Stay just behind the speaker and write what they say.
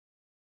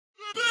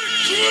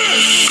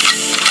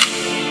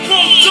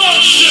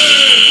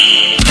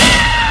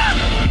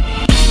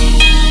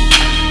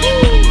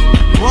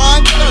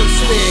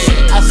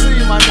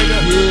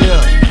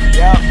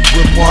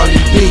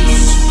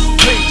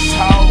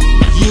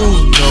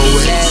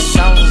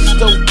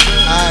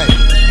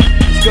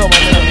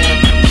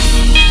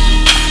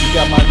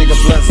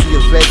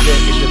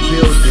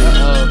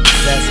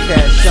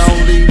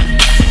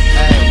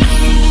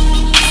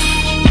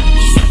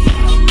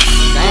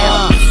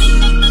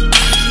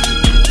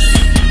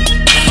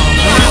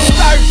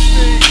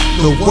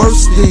The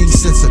worst thing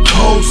since a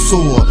cold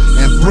sore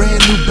and brand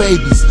new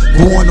babies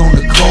born on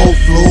the cold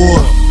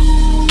floor,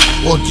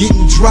 or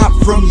getting dropped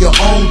from your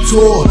own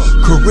tour.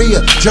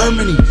 Korea,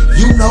 Germany,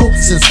 you know,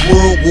 since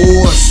world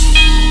wars.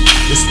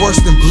 It's worse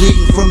than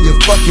bleeding from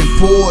your fucking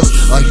pores,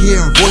 or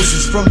hearing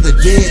voices from the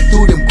dead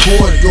through them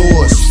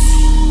corridors.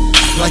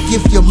 Like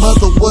if your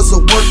mother was a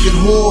working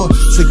whore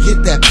to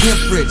get that pimp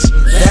rich,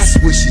 that's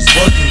what she's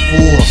working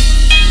for.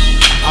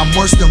 I'm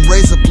worse than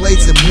razor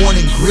blades and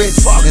morning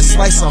grits, and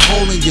slice a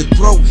hole in your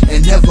throat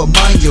and never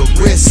mind your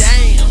wrist.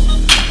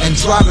 And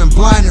driving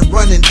blind and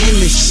running in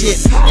the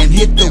shit, and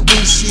hit the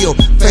windshield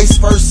face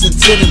first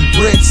into them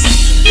bricks.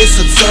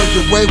 It's absurd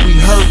the way we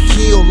hurt,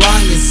 kill,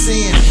 lie, and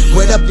sin.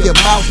 Wet up your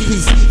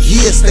mouthpiece,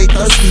 yeah, stay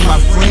thirsty, my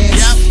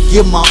friends.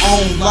 Give my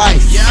own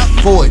life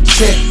for a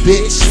check,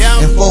 bitch,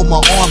 and fold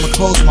my arm and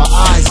close my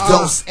eyes,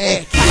 don't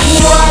act.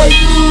 Why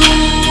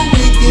do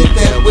we get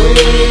that way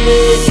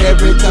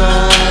every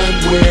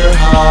time we're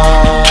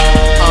high?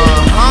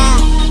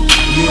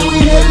 Yeah, we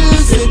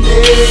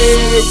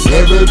hallucinate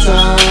every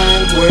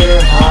time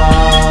we're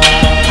high.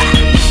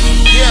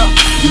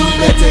 You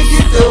better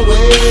get the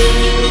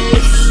way,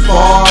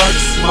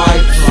 sparks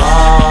might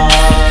fly.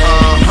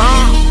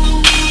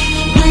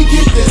 We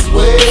get this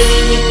way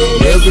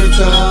every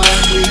time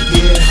we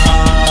get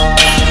high.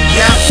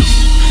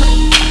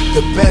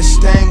 The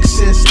best thing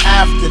since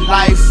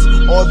afterlife,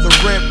 or the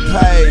rent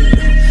paid,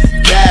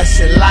 gas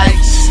and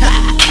lights.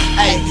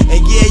 Hey,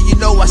 and yeah, you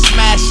know I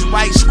smash it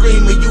right,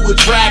 screaming you a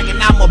dragon,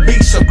 I'm a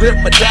beast, so grip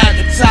my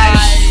dagger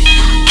tight.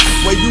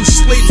 When you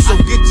sleep, so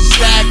get your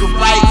stagger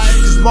right,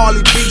 cause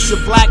Marley beats a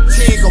black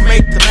teen gon'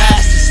 make the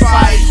masters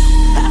fight.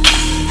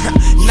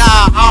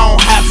 Nah, I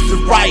don't have to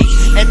write,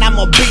 and I'm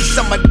a beast,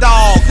 I'm a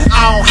dog,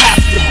 I don't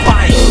have to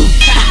bite.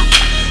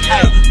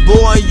 Hey,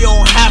 boy, you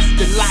don't have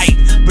to light,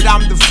 but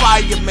I'm the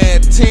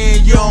fireman,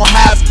 10, you don't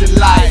have to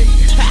light.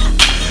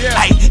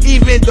 Hey,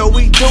 even though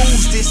we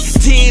lose this,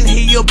 10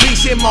 he'll be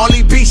shit,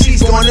 Marley B,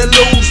 she's gonna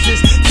lose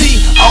this.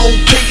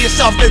 T.O.P.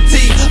 it's off the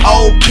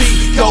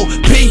T.O.P. Go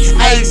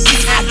P.A.C.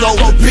 I go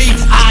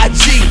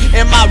B.I.G.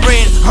 in my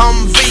red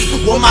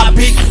Humvee with my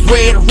big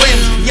red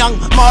rims. Young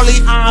Marley,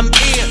 I'm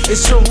in,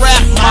 it's a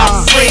rap, my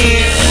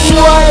friend.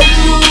 Why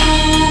do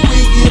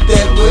we get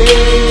that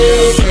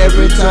way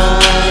every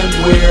time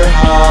we're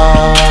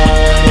high?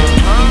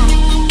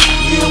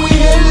 Yeah, we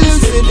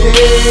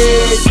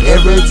hallucinate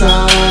every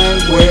time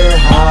we're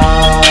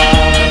high.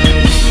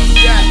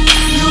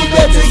 You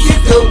better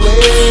get the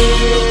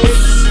way,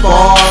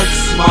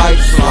 sparks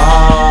might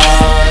fly.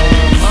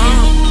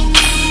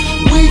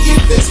 We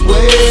get this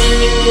way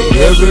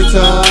every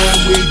time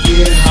we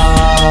get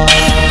high.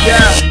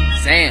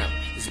 Sam,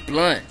 it's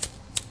blunt.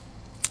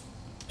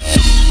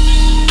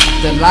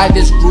 The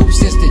livest group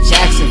since the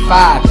Jackson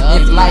 5.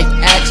 If life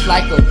acts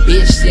like a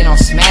bitch, then I'm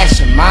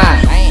smashing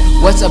mine.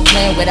 What's a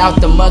plan without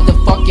the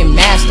motherfucking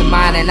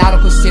mastermind? And I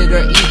don't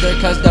consider either,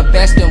 cause the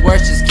best and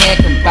worst just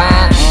can't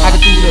combine. I can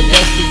do the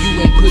best for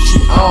you and put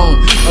you on,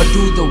 or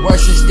do the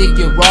worst and stick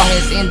your raw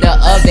hands in the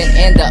oven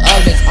and the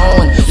oven's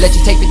on. Let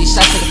you take 50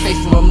 shots to the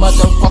face from a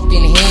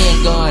motherfucking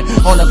handgun.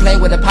 On a plane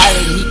with a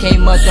pilot he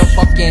can't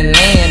motherfucking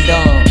land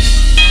on.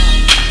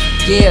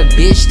 Yeah,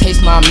 bitch,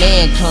 taste my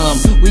man come.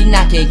 We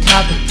knocking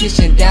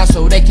competition down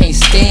so they can't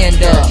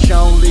stand up.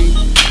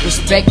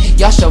 Respect,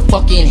 y'all should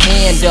fucking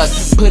hand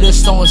us. Put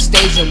us on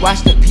stage and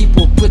watch the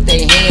people put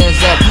their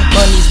hands up.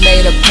 Money's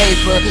made of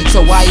paper,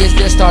 so why is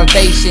there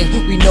starvation?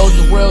 We know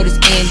the world is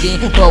ending,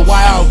 but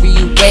why are we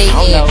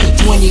waiting?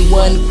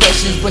 21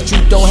 questions, but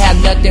you don't have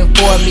nothing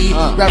for me.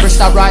 Rappers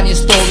stop writing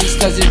stories,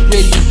 cause it's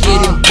really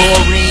getting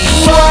boring.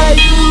 Why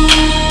do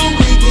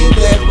we get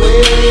that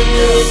way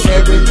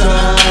every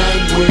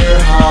time we're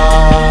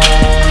high?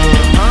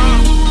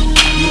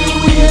 Yeah,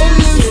 we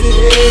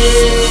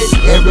hallucinate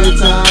every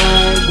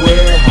time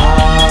we're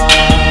high.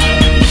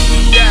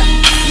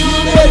 You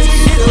better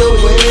get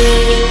away,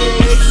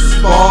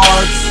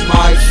 sparks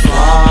might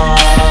fly.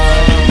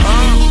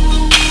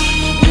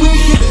 We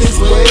get this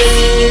way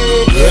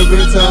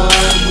every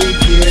time we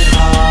get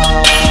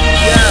high.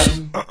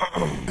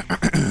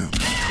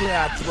 Clear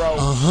our throat.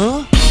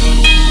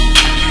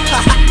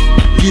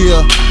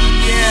 Yeah.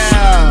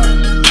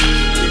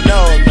 You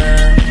know it, man.